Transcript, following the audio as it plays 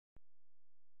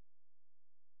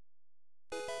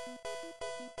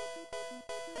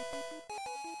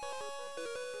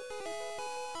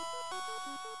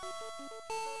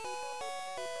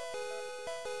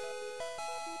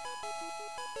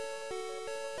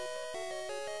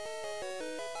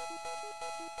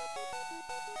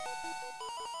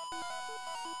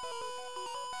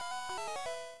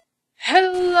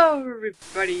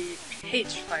everybody,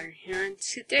 Page Fighter here, and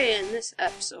today in this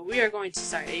episode we are going to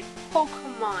start a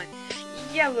Pokemon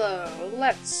Yellow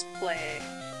Let's Play.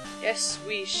 Yes,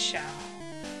 we shall.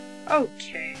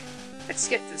 Okay, let's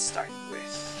get this started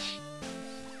with.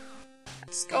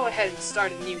 Let's go ahead and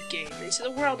start a new game. Into the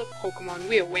world of Pokemon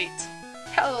we await.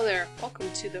 Hello there,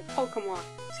 welcome to the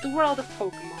world of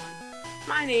Pokemon.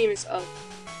 My name is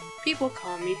people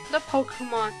call me the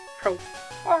Pokemon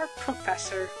Prof or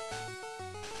Professor.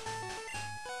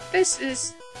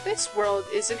 This world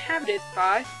is inhabited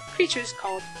by creatures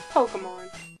called Pokemon,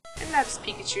 and that is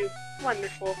Pikachu.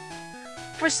 Wonderful.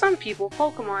 For some people,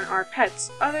 Pokemon are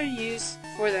pets. Others use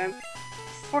them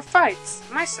for fights.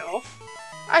 Myself,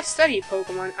 I study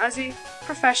Pokemon as a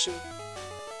profession.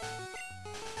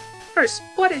 First,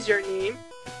 what is your name?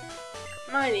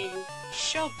 My name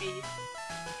shall be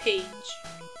Page,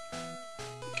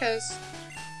 because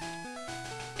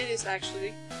it is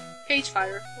actually Page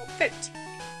Fighter will fit.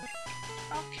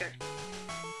 Okay.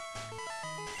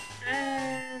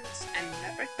 And end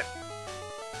that right there.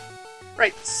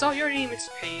 Right, so your name is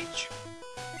Paige.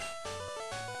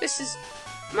 This is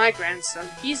my grandson.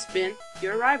 He's been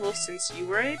your rival since you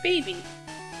were a baby.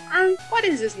 What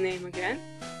is his name again?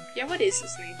 Yeah, what is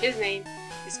his name? His name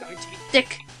is going to be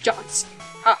Dick Johnson.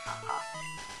 Ha ha ha.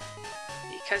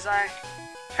 Because I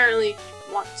apparently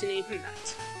want to name him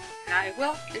that. And I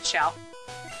will and shall.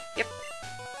 Yep.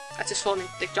 That's his full name,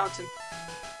 Dick Johnson.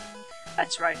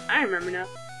 That's right, I remember now.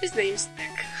 His name's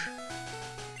Dick.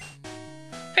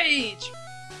 Paige!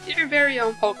 Your very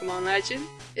own Pokemon legend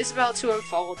is about to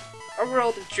unfold. A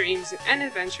world of dreams and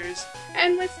adventures,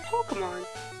 and with Pokemon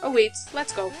awaits.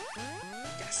 Let's go.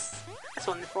 Yes, that's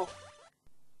wonderful.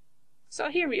 So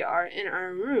here we are in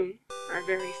our room, our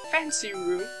very fancy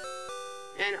room,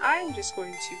 and I'm just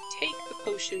going to take the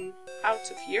potion out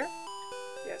of here.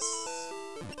 Yes.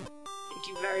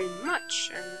 Thank you very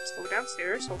much, and let's go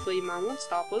downstairs. Hopefully Mom won't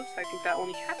stop us. I think that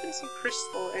only happens in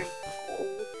Crystal and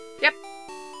Gold. Yep,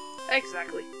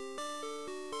 exactly.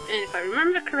 And if I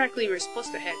remember correctly, we're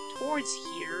supposed to head towards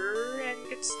here and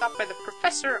get stopped by the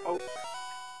Professor Oak.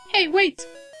 Hey, wait!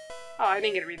 Oh, I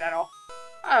didn't get to read that all.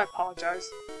 I apologize.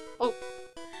 Oh,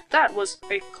 that was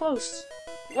a close.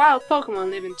 Wild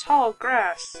Pokemon live in tall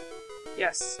grass.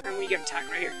 Yes, and we get attacked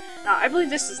right here. Now, I believe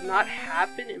this does not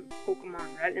happen in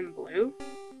Pokemon Red and Blue.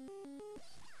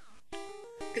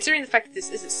 Considering the fact that this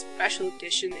is a special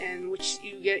edition in which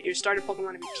you get your starter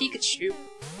Pokemon to be Pikachu.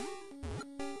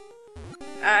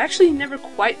 I actually never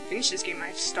quite finished this game.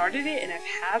 I've started it and I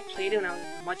have played it when I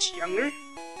was much younger.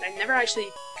 But I never actually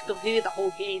completed the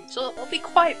whole game, so it'll be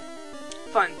quite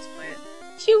fun to play it.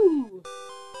 Phew!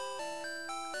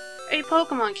 A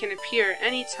Pokemon can appear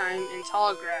anytime in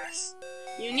tall grass.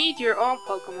 You need your own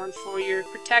Pokemon for your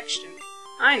protection.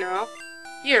 I know.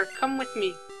 Here, come with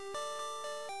me.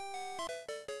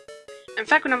 In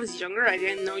fact, when I was younger, I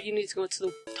didn't know you need to go to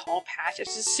the tall patch. I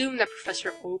just assumed that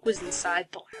Professor Oak was inside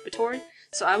the laboratory,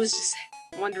 so I was just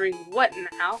wondering what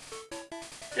now.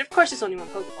 And of course, there's only one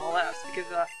Pokeball left,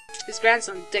 because his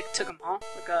grandson Dick took them all,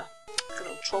 like a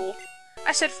little troll.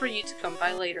 I said for you to come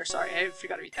by later. Sorry, I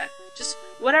forgot to read that. Just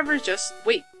whatever, just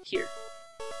wait here.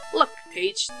 Look,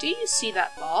 Paige, do you see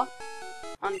that ball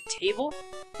on the table?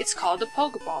 It's called a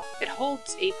Pokeball. It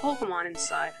holds a Pokemon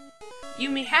inside. You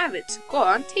may have it. Go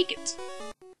on, take it.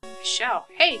 I shall.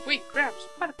 Hey, wait, Gramps,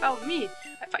 what about me?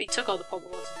 I thought you took all the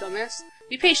Pokeballs, dumbass.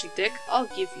 Be patient, Dick. I'll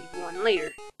give you one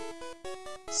later.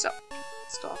 So,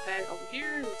 let's go ahead over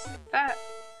here. Let's like that.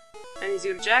 And he's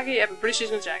gonna jacket. Yeah, I'm pretty sure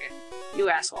he's gonna jacket. You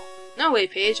asshole. No way,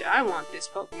 Paige. I want this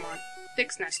Pokemon.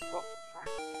 Dick's nice Pokemon.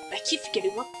 I keep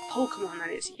forgetting what Pokemon that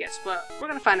is, yes, but we're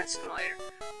gonna find out sooner or later.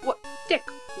 What? Dick,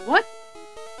 what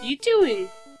are you doing?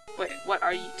 Wait, what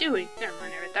are you doing? Never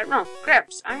mind, I read that wrong.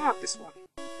 Gramps, I want this one.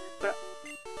 But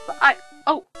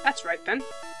oh, that's right then.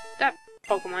 That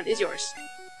Pokemon is yours.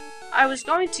 I was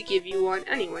going to give you one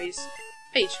anyways.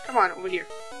 Paige, come on over here.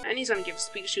 And he's gonna give us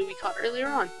the Pikachu we caught earlier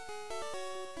on.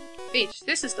 Paige,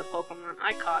 this is the Pokemon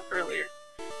I caught earlier.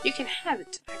 You can have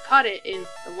it. I caught it in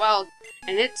the wild,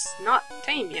 and it's not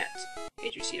tame yet.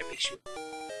 Paige, you see the Pikachu.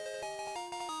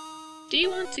 Do you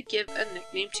want to give a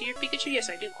nickname to your Pikachu? Yes,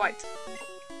 I do quite.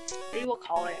 We will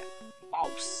call it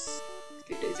Boss.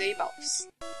 It is a Boss.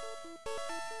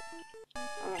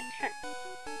 Okay.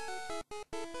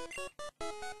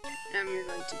 And we're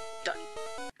going to done.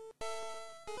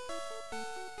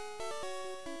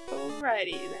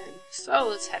 Alrighty then. So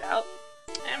let's head out.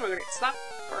 And we're gonna get stopped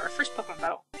for our first Pokemon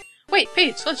battle. Wait,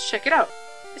 Paige, let's check it out.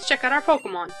 Let's check out our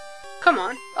Pokemon. Come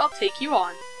on, I'll take you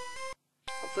on.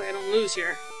 Hopefully I don't lose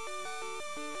here.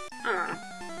 I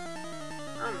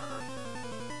don't know.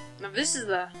 Now this is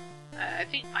the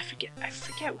I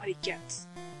forget what he gets.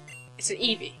 It's an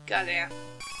Eevee, goddamn.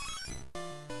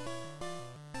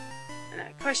 And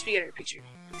of course we get our Pikachu.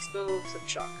 Explode some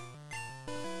shock.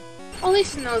 Well, at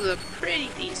least it knows a pretty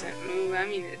decent move. I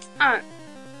mean, it's not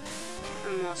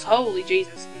the most holy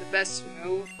Jesus and the best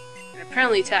move. And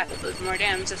apparently tackle does more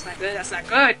damage. That's not good. That's not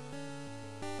good.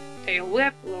 Tail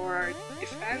whip, lower our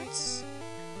defense.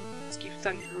 Let's keep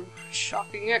thunder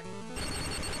shocking it.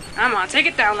 Come on, take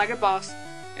it down like a boss.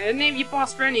 I didn't name you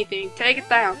boss for anything. Take it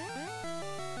down.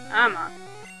 Come on.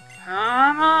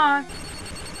 Come on.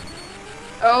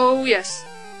 Oh, yes.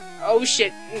 Oh,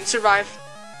 shit. Survive.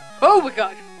 Oh, my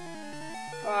God.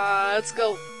 Let's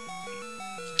go.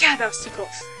 God, that was too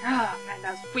close. Ah, man,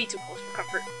 that was way too close for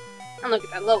comfort. And look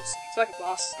at that low. It's like a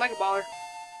boss. It's like a baller.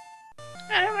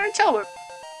 And I tell her.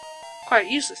 Quite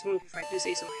a useless move if I do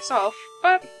say so myself.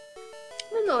 But,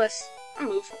 nonetheless, a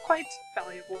move quite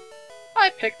valuable. I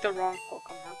picked the wrong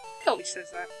Pokemon. He always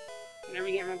says that. In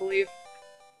every game, I believe.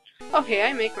 Okay,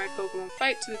 I make my Pokemon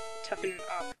fight to toughen it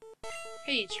up.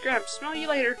 Paige, Gramps, smell you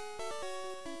later.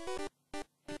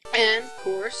 And, of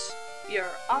course, we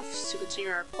are off to continue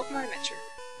our Pokemon adventure.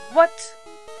 What?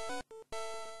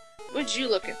 Would you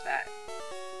look at that?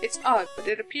 It's odd, but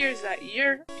it appears that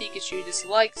your Pikachu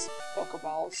dislikes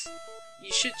Pokeballs.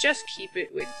 You should just keep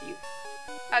it with you.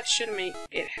 That should make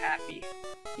it happy.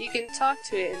 You can talk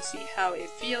to it and see how it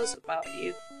feels about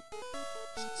you.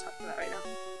 Let's talk to that right now.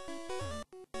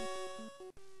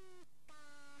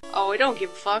 Oh, I don't give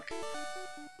a fuck.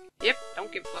 Yep,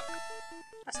 don't give a fuck.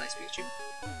 That's nice, Pikachu.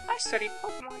 I studied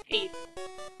Pokemon 8.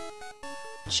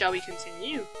 Shall we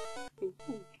continue? Ooh.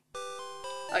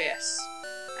 Oh yes.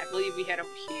 I believe we head over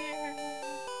here.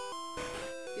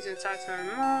 He's gonna talk to our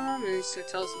mom, and he's gonna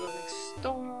tell us about next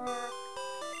door.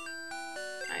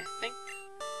 I think.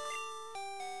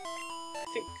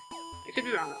 I could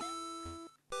be wrong though.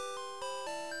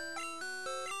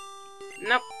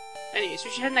 Nope. Anyways, we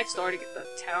should head next door to get the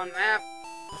town map.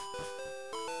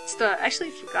 I actually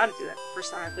forgot to do that the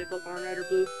first time I played Pokemon Red or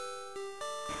Blue.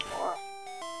 Oh.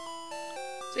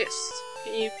 So yes,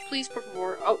 can you please put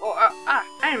more?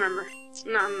 I remember.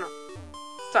 No.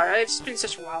 Sorry, it's been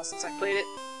such a while since I played it.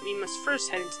 We must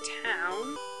first head into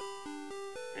town.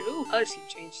 And ooh, color scheme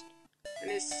changed.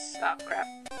 And it's oh crap.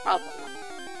 Wild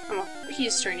Pokemon. Come on,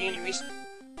 he's turning anyways.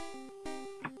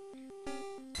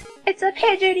 It's a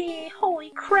Pidgeotty!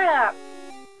 Holy crap!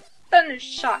 Thunder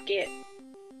shock it.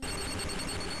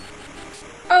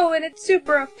 Oh, and it's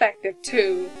super effective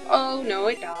too. Oh no,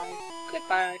 it died.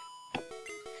 Goodbye.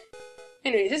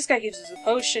 Anyway, this guy gives us a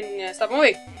potion. Yeah, stop.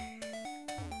 Wait.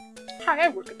 Hi, I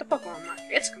work at the Pokemon Market.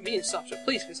 It's a convenience stop, so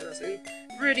please visit us in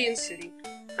Viridian City.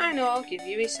 I know, I'll give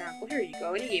you a sample. Here you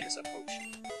go, and he gave us a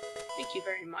potion. Thank you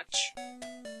very much.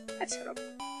 Let's head up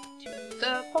to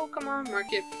the Pokemon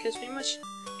Market because we must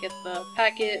get the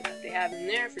packet that they have in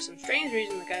there. For some strange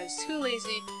reason, the guy was too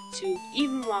lazy to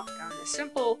even walk down a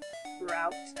simple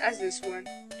route as this one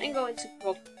and go into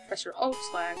Professor Oak's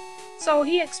lab. So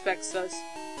he expects us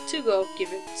to go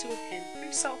give it to him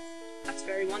himself. That's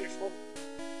very wonderful.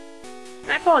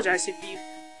 And I apologize if you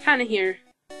kind of hear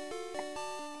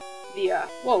the,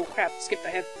 whoa, crap, skipped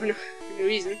ahead for no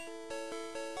reason.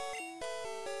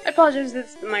 I apologize that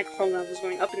the microphone level is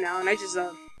going up and down, and I just,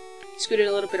 scooted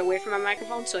a little bit away from my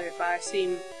microphone, so if I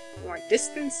seem more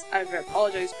distance, I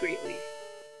apologize greatly.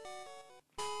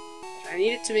 I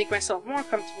needed to make myself more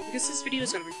comfortable, because this video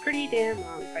is going to be pretty damn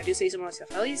long, if I do say so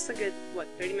myself. At least a good,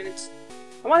 30 minutes?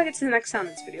 I want to get to the next sound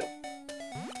in this video.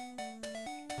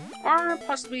 Or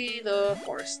possibly the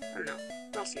forest. I don't know.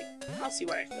 I'll see. I'll see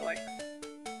what I feel like.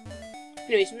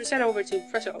 Anyways, we'll head over to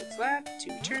Professor Oak's lab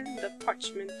to return the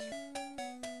parchment.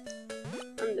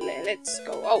 Let's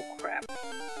go. Oh, crap.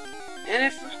 And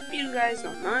if you guys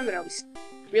don't mind, but I'll be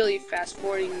really fast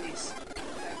forwarding these.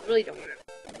 I really don't want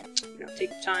to, take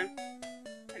the time.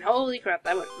 And holy crap,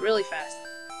 that went really fast.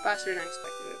 Faster than I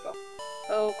expected it to go.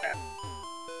 Oh, crap.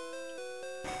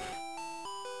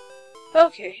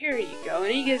 Okay, here you go,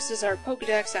 and he gives us our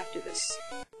Pokedex after this.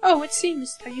 Oh, it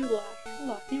seems that you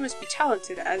must be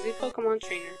talented as a Pokemon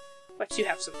trainer. But you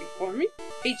have something for me?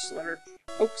 Page letter,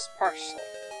 Oak's parcel.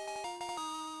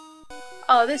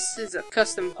 Oh, this is a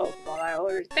custom Pokeball I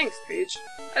ordered. Thanks, Paige.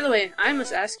 By the way, I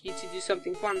must ask you to do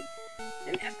something for me.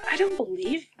 And I don't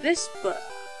believe this, but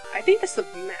I think that's the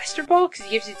Master Ball, because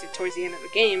he gives it towards the end of the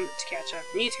game to catch up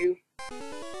Mewtwo.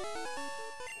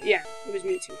 Yeah, it was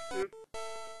Mewtwo.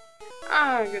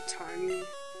 Ah, good timing.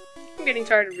 I'm getting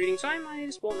tired of reading, so I might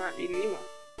as well not read anymore.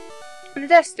 On the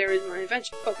desk, there is my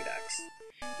invention, Pokedex.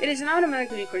 It is an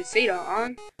automatically recorded data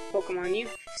on Pokemon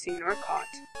you've seen or caught.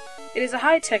 It is a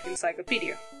high-tech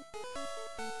encyclopedia.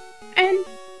 And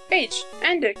Paige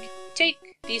and Dick,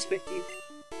 take these with you.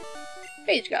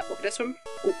 Paige got Pokédex from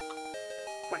Oak.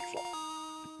 Wonderful.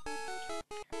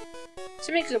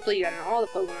 To make a complete guide on all the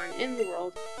Pokemon in the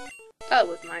world, that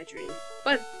was my dream.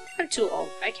 But I'm too old,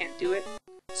 I can't do it.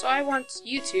 So I want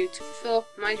you two to fulfill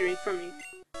my dream for me.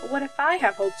 But what if I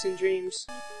have hopes and dreams?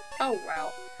 Oh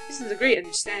wow, this is a great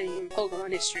understanding in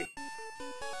Pokemon history.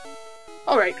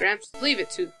 Alright, Gramps, leave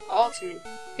it all to me.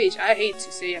 Paige, I hate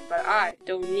to say it, but I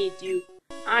don't need you.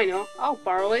 I know, I'll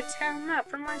borrow a town map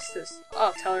from my sis.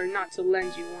 I'll tell her not to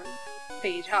lend you one.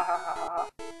 Paige, ha ha ha ha ha.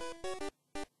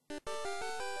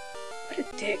 What a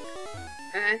dick.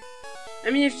 I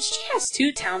mean, if she has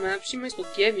 2 town maps, she might as well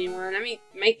give me one. I mean,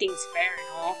 make things fair and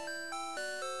all.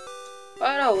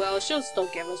 But oh well, she'll still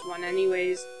give us one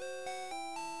anyways.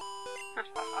 Ha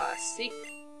ha ha, see?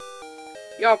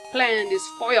 Your plan is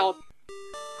foiled.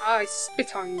 I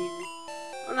spit on you.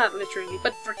 Well, not literally,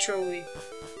 but virtually.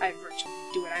 I virtually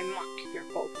do it. I mock your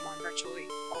Pokemon virtually,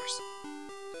 of course.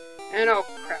 And oh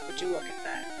crap, would you look at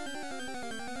that.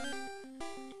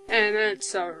 And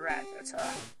that's a rat,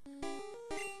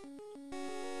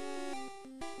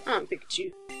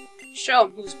 Pikachu. Show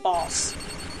him who's boss.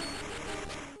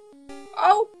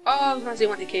 Oh, I was gonna say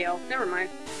 1 KO. Never mind.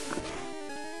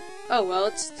 Oh well,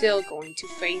 it's still going to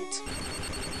faint.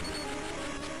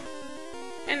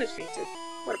 And it fainted.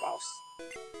 What a boss.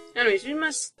 Anyways, we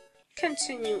must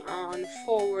continue on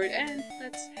forward and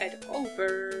let's head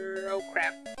over. Oh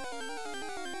crap.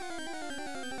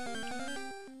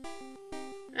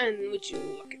 And would you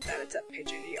look at that, it's a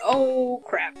pigeon. Oh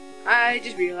crap. I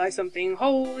just realized something.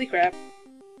 Holy crap.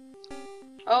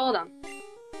 Hold on.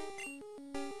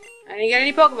 I didn't get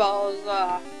any Pokeballs.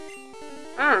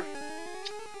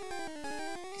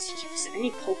 Does he give us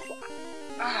any Pokeball?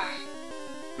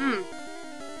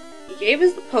 He gave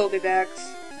us the Pokedex.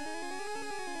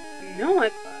 No,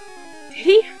 did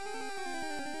he?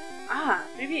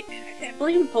 Maybe, I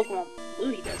believe in Pokemon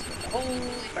Blue he does. Holy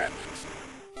crap.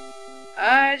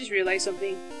 I just realized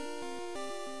something.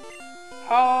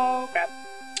 Oh crap.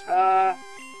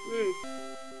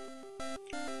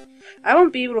 I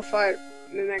won't be able to fight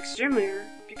the next gym leader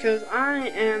because I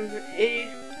am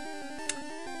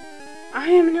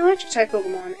an electric type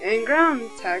Pokemon, and ground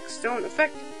attacks don't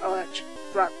affect electric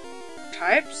rock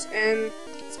types, and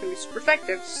it's gonna be super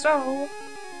effective. So,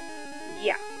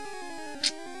 yeah,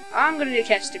 I'm gonna need to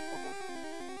catch different Pokemon.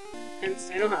 And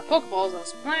since I don't have Pokeballs, I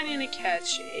was planning to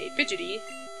catch a Pidgeotty.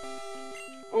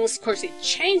 Unless, of course, they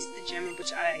changed the gym,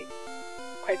 which I,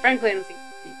 quite frankly, I don't think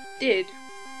they did.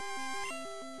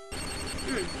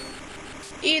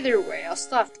 Either way, I'll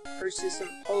still have to purchase some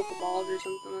Pokeballs or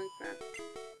something like that.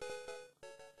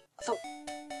 Although,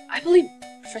 I believe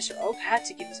Professor Oak had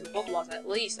to give us some Pokeballs at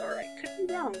least, or I could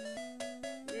be wrong.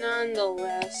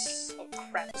 Nonetheless, oh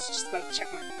crap, I was just about to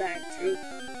check my bag too.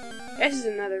 This is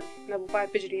another level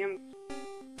 5 Pidgeotty.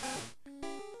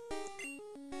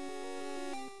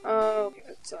 Okay,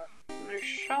 let's another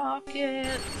shock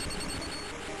it.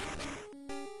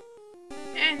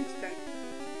 And it's dead.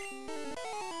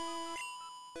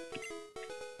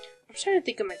 I'm trying to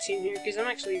think of my team here, because I'm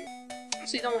actually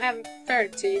don't have a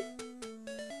prepared team.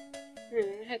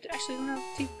 I actually don't have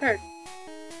a team prepared.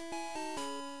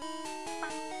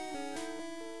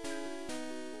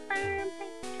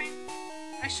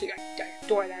 Actually, I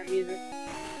adore that music.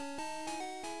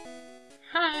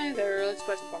 Hi there, let's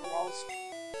play some Pokeballs.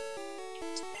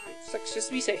 Let's just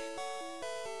be safe.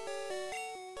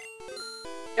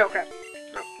 Oh crap.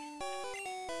 Oh.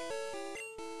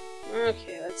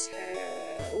 Okay, let's head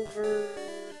over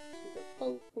to the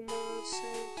Pokemon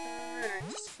Center. And I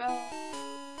just fell.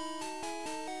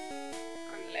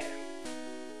 Unlet him.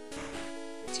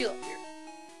 Let's heal up here.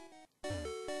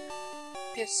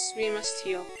 Yes, we must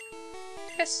heal.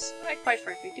 Yes, I quite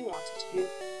frankly do want it to.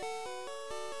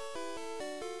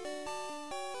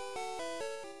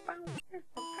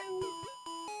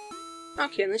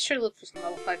 Okay, let's try to look for some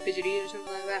level 5 Pidgeotty or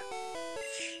something like that.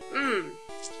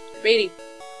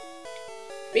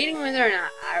 Debating whether or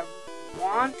not I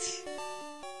want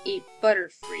a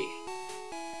Butterfree.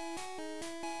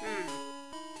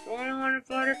 Do I want a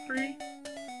Butterfree?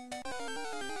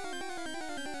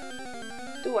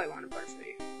 Do I want a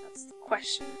Butterfree? That's the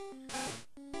question.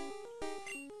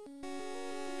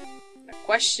 The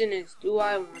question is, do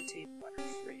I want a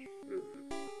Butterfree?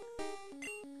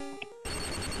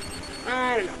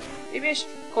 I don't know. Maybe I should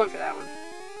go in for that one.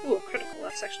 Ooh, a critical.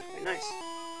 That's actually quite nice.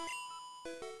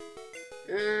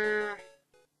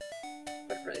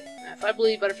 Butterfree. If I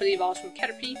believe Butterfree evolves from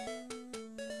Caterpie,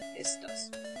 this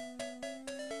does.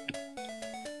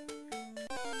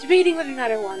 Debating whether or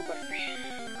not I want a Butterfree.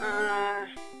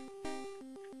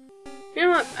 You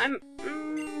know what?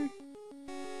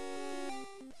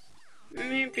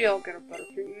 Maybe I'll get a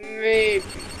Butterfree. Maybe.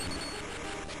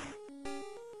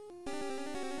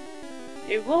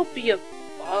 It will be a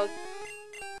bug.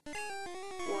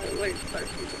 Wait,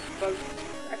 Butterfree's a bug.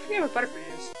 I forget what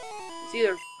Butterfree is. It's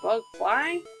either bug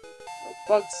flying or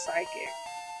bug psychic.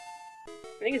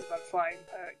 I think it's bug flying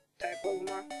type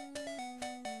Pokemon.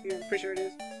 Yeah, I'm pretty sure it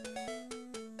is.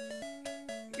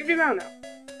 Could be wrong though.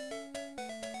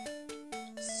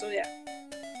 So yeah.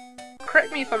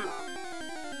 Correct me if I'm wrong.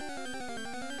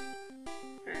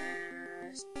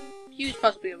 Huge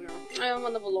possibility of wrong. I'm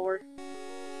one level lower.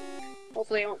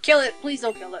 Hopefully I won't kill it. Please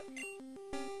don't kill it.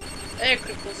 There,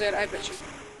 criticals it, I bet you.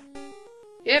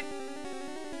 Yep.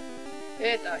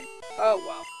 It died. Oh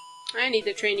wow. I need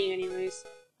the training anyways.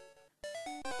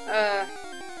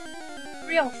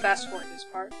 Maybe I'll fast forward this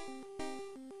part.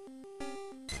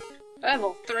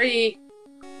 Level 3.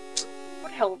 What the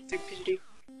hell level 3 Pidgey?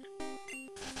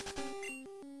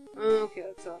 Okay,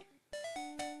 let's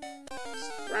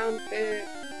round bit.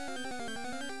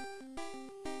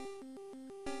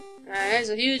 There's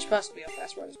a huge possibility I'll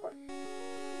fast forward this part.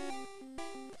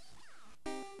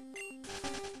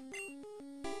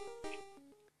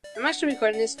 I'm actually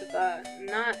recording this with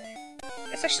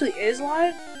this actually is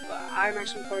live, but I'm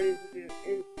actually recording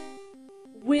it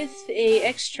with a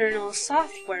external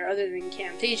software other than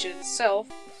Camtasia itself,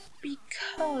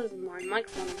 because my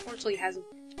microphone unfortunately has a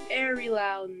very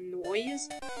loud noise,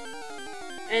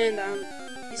 and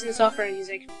using the software and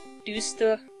using reduce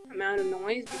the amount of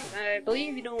noise, because I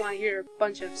believe you don't want to hear a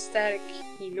bunch of static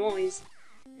noise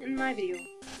in my video.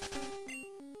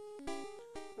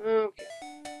 Okay.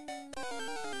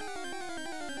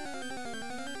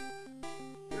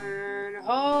 And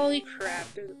holy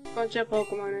crap, there's a bunch of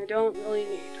Pokemon I don't really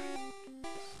need.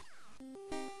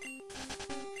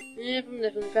 Yep, I'm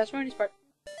definitely fast forwarding this part.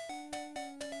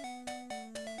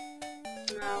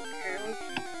 Okay.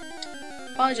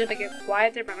 Apologize if I get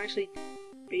quiet there, but I'm actually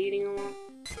beating along.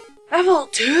 Level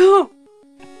 2?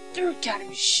 Dude, gotta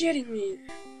be shitting me.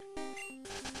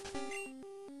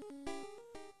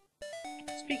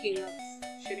 Speaking of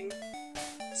shitting,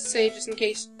 save just in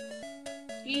case.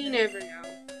 You never know.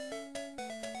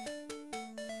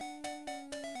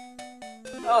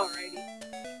 Alrighty.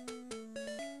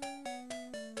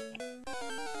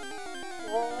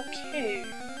 Okay.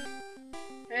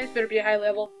 This better be a high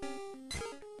level.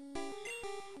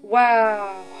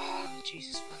 Wow. Oh,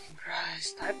 Jesus fucking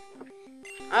Christ.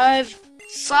 I've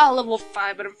saw level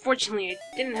 5, but unfortunately I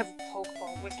didn't have a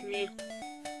Pokeball with me.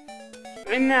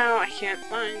 And now I can't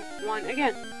find one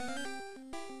again.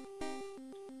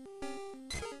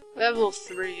 Level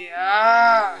 3.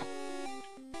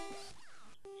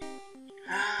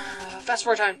 Fast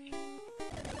forward time.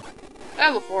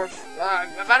 Level 4.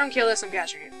 If I don't kill this, I'm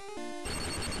catching it.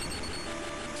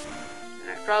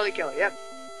 I'd probably kill it, yep.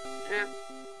 Yeah.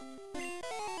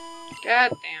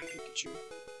 Goddamn Pikachu.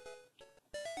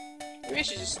 Maybe I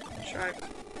should just try.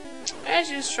 I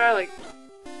should just try, like,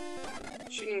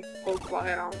 shooting Pokeball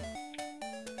head on.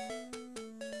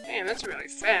 Damn, that's really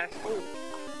fast. Holy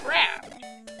crap.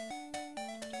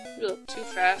 A little too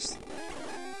fast.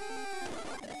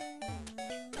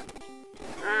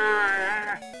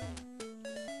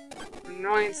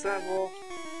 Annoyance level.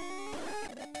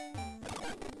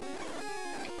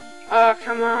 Oh,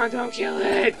 come on, don't kill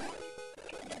it!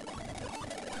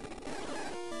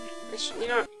 You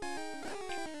know what?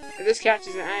 If this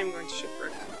catches it, I am going to ship for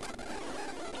it.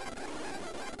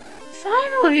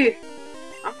 Finally!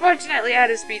 Unfortunately, I had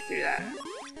to speed through that.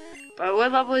 But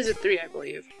what level is it? 3, I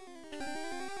believe.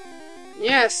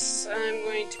 Yes, I'm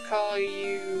going to call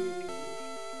you...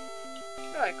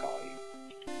 What do I call you?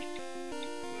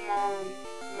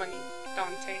 Money.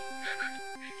 Dante.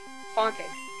 Fonte.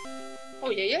 Oh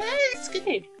yeah, it's a good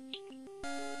name. I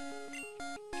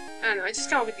don't know, I just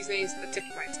come up with these names at the tip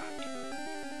of my tongue.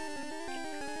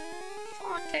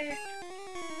 Fonte.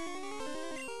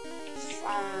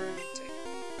 Fonte.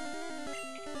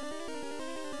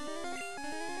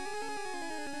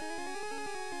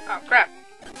 Oh crap.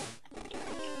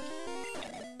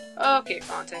 Okay,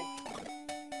 Fonte.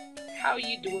 How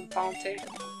you doing, Fonte?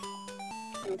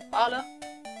 You Paula?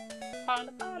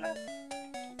 Paula.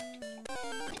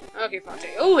 Okay, Fonte.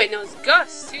 Oh, it knows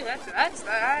Gus too. That's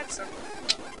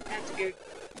good.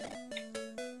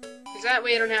 Cause that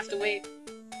way I don't have to wait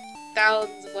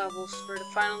thousands of levels for it to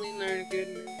finally learn a good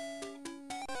move.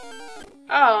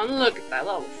 Oh, and look at that,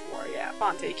 level 4. Yeah,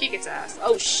 Fonte, kick its ass.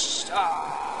 Oh,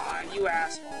 you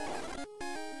asshole.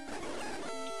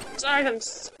 Sorry if I'm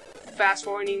fast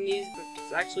forwarding these, but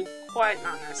it's actually quite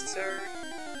not necessary.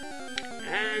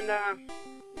 And,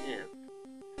 yeah.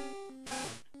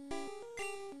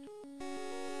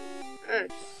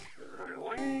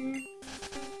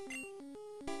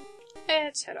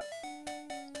 let's head up.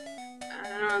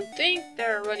 I don't think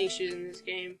there are running shoes in this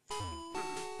game.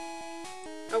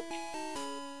 Nope.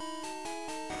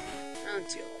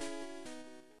 Let's go.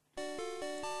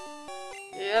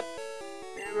 Yep.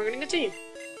 And we're gonna continue.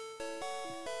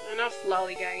 Enough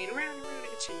lollygagging around, and we're gonna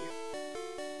continue.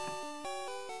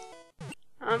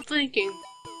 I'm thinking.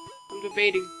 I'm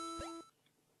debating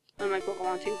on my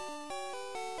Pokemon team.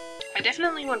 I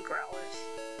definitely want Growlers.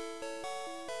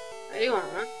 I do want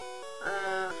one.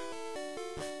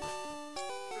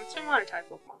 What's my water type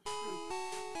Pokemon?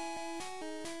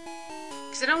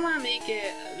 Because I don't want to make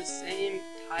it the same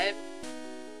type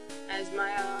as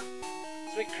my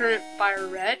current Fire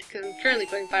Red. Because I'm currently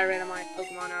playing Fire Red on my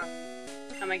Pokemon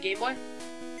on my Game Boy.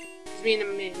 Because me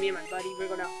and my buddy, we're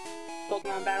gonna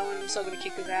Pokemon battle, and I'm still gonna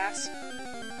kick his ass.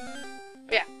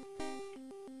 But yeah,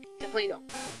 definitely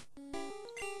don't.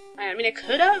 I mean, I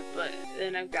could have, but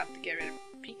then I've got to get rid of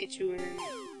Pikachu and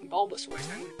Bulbasaur's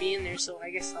not going to be in there, so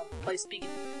I guess I'll place Pikachu.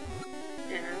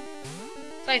 Yeah.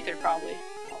 Scyther, probably.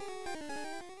 Oh.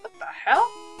 What the hell?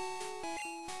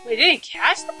 Wait, did it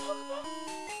catch the Pokemon?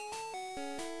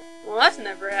 Well, that's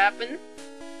never happened.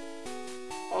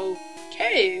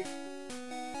 Okay.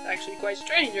 It's actually quite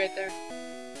strange right there.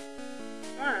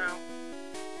 Wow.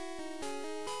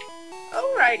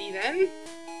 Alrighty then.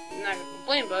 I'm not gonna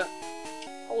complain, but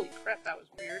holy crap, that was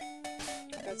weird.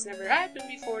 That's never happened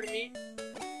before to me.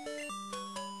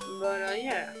 But,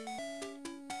 yeah.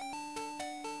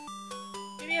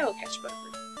 Maybe I will catch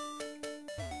Butterfree.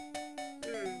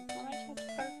 Will I catch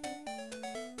Butterfree?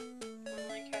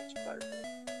 Will I catch Butterfree?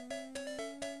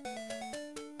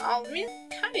 I mean,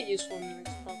 kinda useful in the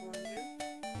next Pokemon game.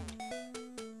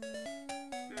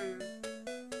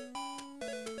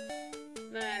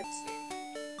 Let's see.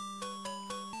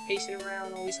 Pacing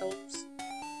around always helps.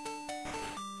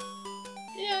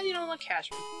 Yeah, you know, like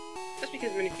Cashman. That's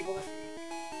because many people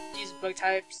use bug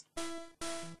types.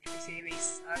 You say they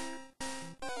suck.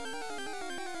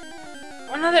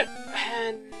 One other,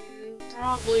 and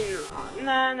probably not.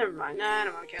 Nah, never mind. Nah, I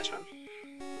don't want to catch one.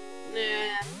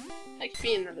 Nah, I could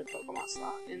be another Pokemon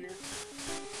slot in there.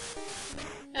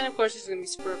 And of course, this is gonna be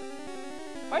Spur.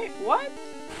 Wait, what?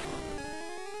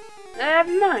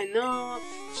 Never mind. No,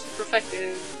 it's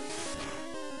perfected.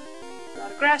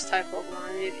 Not a grass type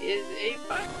Pokemon, it is a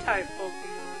bug type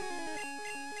Pokemon.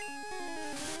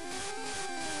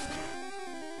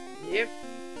 Yep.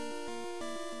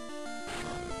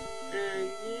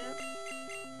 And yep.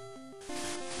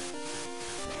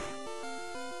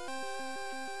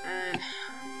 And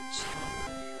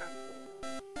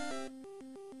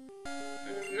I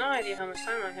have no idea how much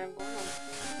time I have going on.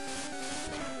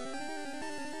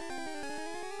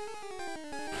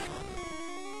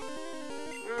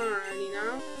 Alrighty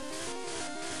now.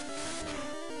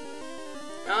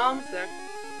 Almost there.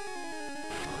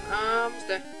 Almost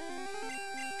there.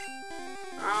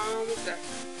 Almost there.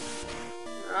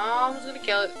 Almost gonna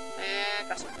kill it. And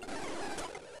faster.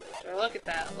 So look at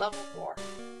that. Level 4.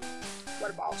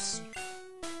 What a boss.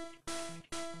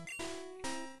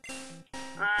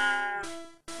 I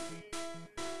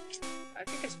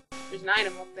think there's an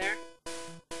item up there.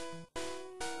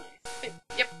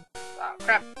 Yep. Oh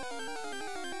crap.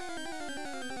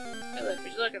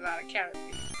 Look at that, a carrot.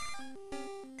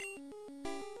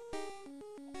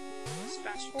 Let's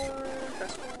fast forward,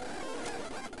 fast forward.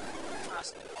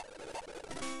 Awesome.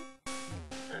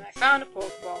 And I found a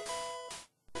Pokeball.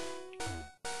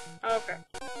 Okay.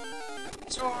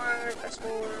 Fast forward, fast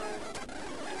forward.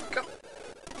 And go.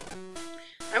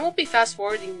 I won't be fast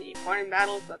forwarding the important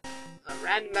battles, but the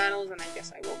random battles, and I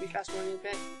guess I will be fast forwarding a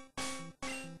bit.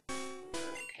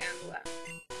 Handle that.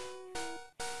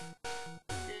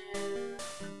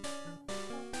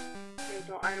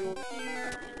 Item over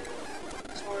here.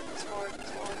 Sword, sword,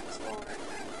 sword, sword.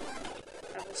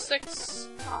 Level 6.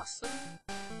 Awesome.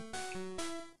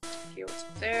 Okay, what's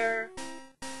up there?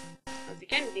 I don't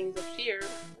think anything's up here.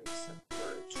 Except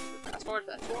for fast forward,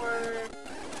 fast forward.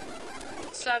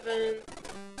 7.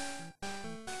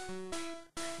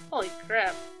 Holy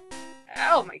crap.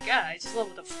 Oh my god, I just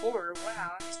leveled up 4.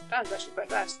 Wow, that was actually quite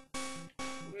fast.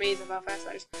 Amazing how fast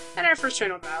that is. And our first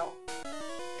trainer battle.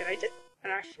 Did I do?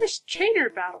 And our first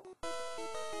trainer battle.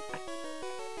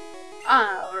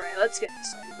 Alright, let's get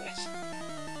this started with.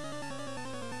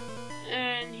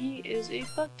 And he is a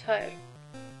bug type.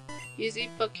 He is a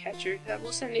bug catcher that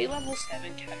will send a level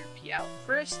 7 Caterpie out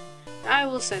first. I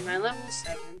will send my level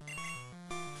 7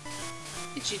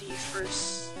 Pidgeotty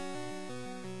first.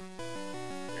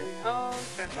 And oh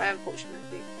crap, I have a potion,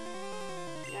 I think.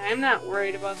 Yeah, I'm not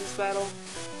worried about this battle.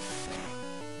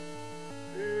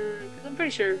 Because I'm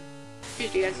pretty sure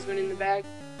Pidgeotty has this one in the bag.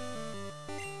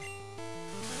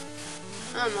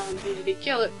 Come on, BDD,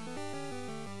 kill it.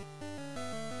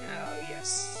 Oh,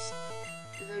 yes.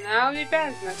 And now we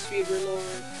advance next Fever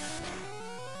Lord.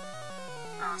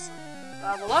 Awesome.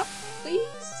 Level up,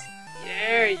 please.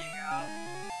 There you go.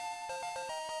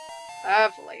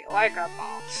 Lovely, like a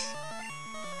boss.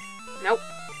 Nope,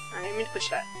 I didn't mean to push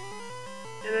that.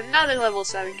 And another level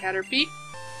 7 Caterpie.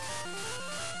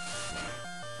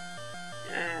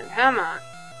 And come on.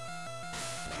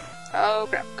 Oh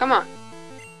crap, come on.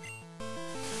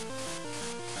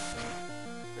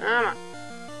 Come on.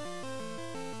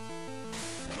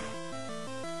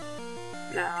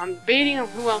 Now, I'm debating on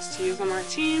who else to use on my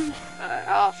team, but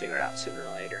I'll figure it out sooner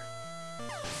or later.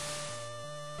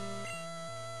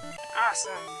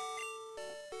 Awesome!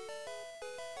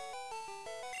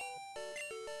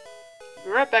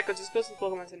 We're right back, I'll just go to the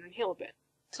Pokemon Center and heal a bit.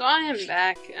 So I am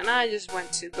back, and I just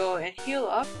went to go and heal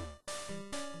up.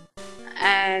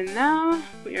 And now,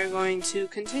 we are going to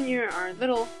continue our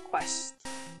little quest.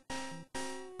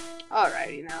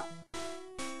 Alrighty now.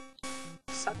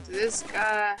 It's up to this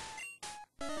guy.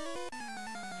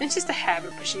 It's just a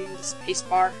habit pushing the space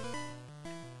bar.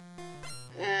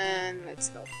 And let's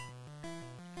go.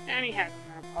 And he has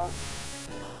a pot.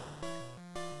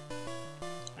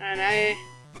 And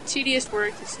tedious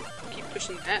work to keep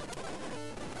pushing that.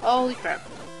 Holy crap.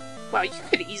 Wow, you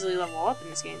could easily level up in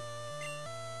this game.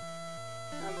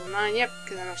 Level 9, yep,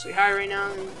 because I'm actually high right now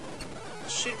than it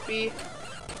should be.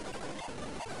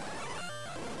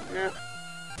 No.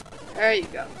 There you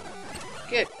go.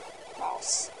 Good.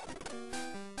 Boss.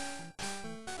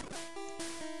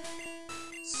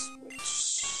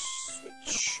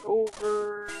 Switch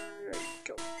over. There you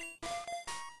go.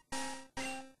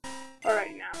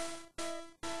 Alright now.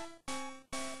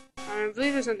 I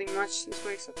believe there's nothing much this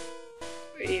way except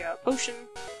a potion.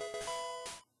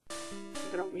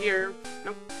 Then over here.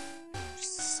 Nope.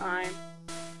 Just a sign.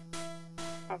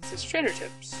 Oh, it says trainer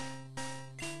tips.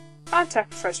 Contact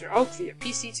Professor Oak via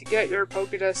PC to get your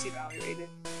Pokédex evaluated.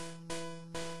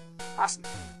 Awesome.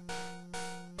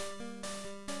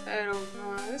 I don't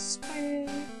know this way.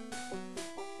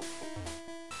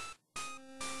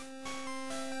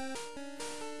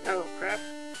 Oh crap.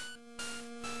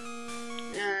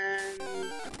 And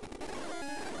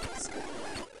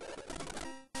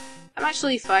I'm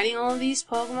actually fighting all of these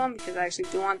Pokemon because I actually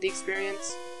do want the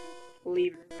experience.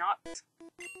 Believe it or not.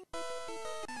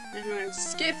 I'm gonna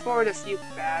skip forward a few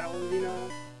battles, you know.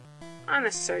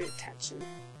 Unnecessary attention.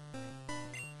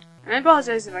 And I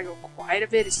apologize if I go quiet a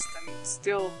bit, it's just I'm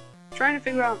still trying to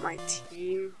figure out my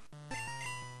team.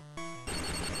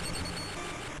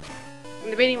 I'm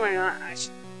debating whether or not I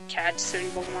should catch certain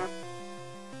Pokemon.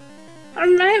 I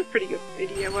have a pretty good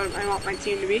idea what I want my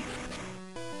team to be.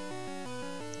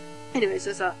 Anyways,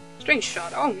 there's a String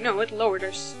Shot. Oh no, it lowered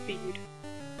our speed.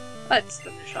 Let's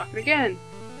Thundershock it again.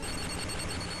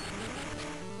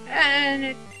 And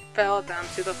it fell down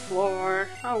to the floor.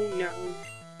 Oh no.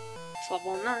 It's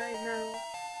level 9 now.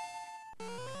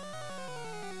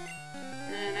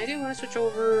 And I do want to switch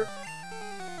over.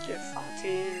 Give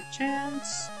Fontaine a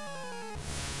chance.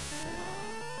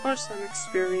 For some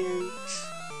experience.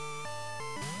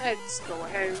 Let's go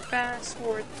ahead and fast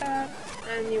forward that.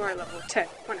 And you are level 10.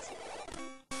 Wonderful.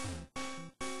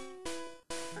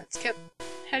 Let's keep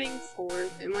heading forward.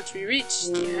 And once we reach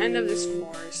the end of this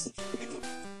forest,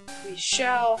 we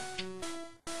shall,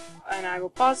 and I will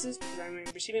pause this because I'm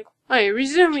receiving. Alright,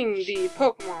 resuming the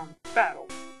Pokemon battle.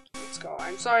 Let's go.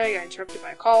 I'm sorry I got interrupted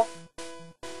by a call.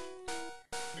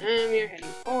 And we're heading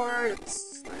forward.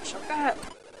 Let's show that.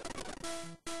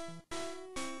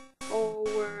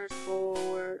 Forward,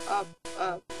 forward, up,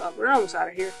 up, up. We're almost out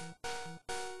of here.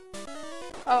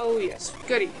 Oh yes,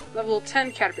 goody. Level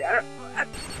 10 Caterpie.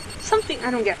 Something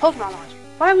I don't get. Pokemon logic.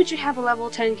 Why would you have a level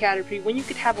 10 Caterpie when you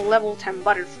could have a level 10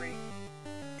 Butterfree?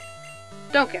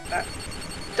 Don't get that.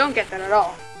 Don't get that at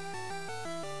all.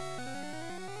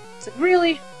 It's like,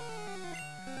 really?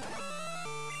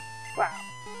 Wow.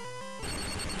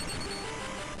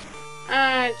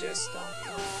 I just don't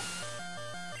know.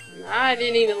 I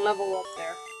didn't even level up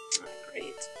there. Oh,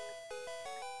 great.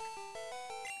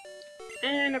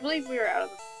 And I believe we are out of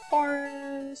the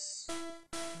forest.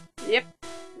 Yep.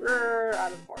 We're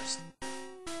out of the forest.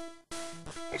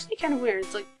 Actually kind of weird.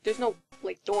 It's like there's no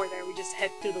like door there. We just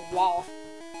head through the wall.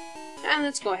 And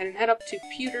let's go ahead and head up to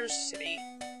Pewter City.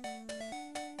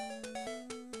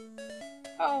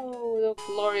 Oh, the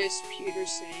glorious Pewter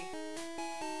City.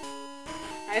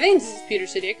 I think this is Pewter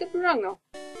City. I could be wrong though.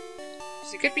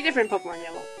 Because it could be different Pokemon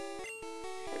Yellow.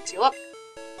 Let's heal up.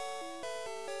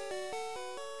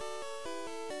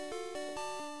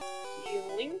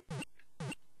 Healing.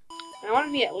 I want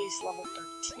to be at least level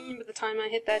 13. 18 by the time I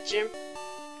hit that gym.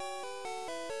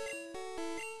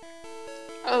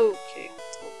 Okay,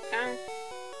 let's go down.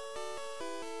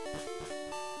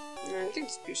 I think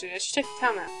this is I should check the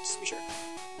town map, just to be sure.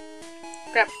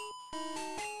 Grab it.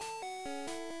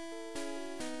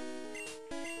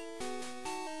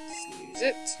 Let's use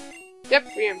it. Yep,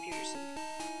 we are in Peterson.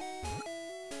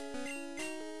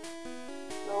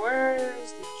 So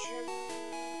where's the gym?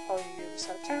 Probably the other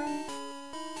side of town.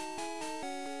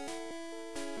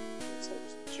 Let's head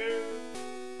to the gym.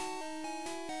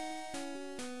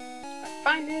 I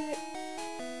find it.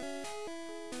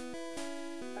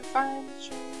 I find the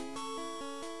gym.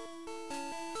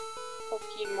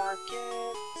 Poke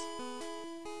Market.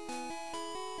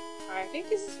 I think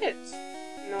this is it.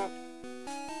 No.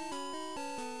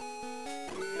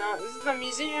 No, this is the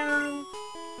museum.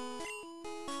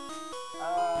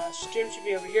 Gym should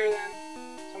be over here then.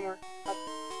 Somewhere up.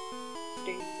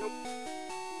 Ding. Nope.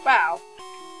 Wow.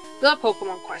 The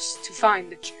Pokemon quest to find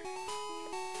the gym.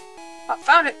 Oh,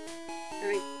 found it!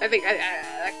 I think,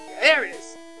 there it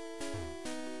is.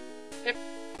 Yep.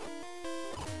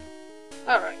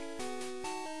 Alright.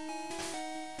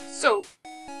 So,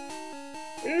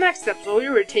 in the next episode, we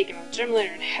were taking a gym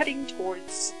leader and heading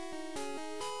towards...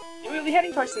 And we'll be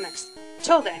heading towards the next.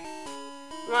 Until then,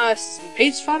 this has been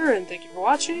Page Fodder, and thank you for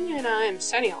watching, and I am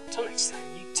signing off. Until next time,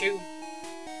 you too.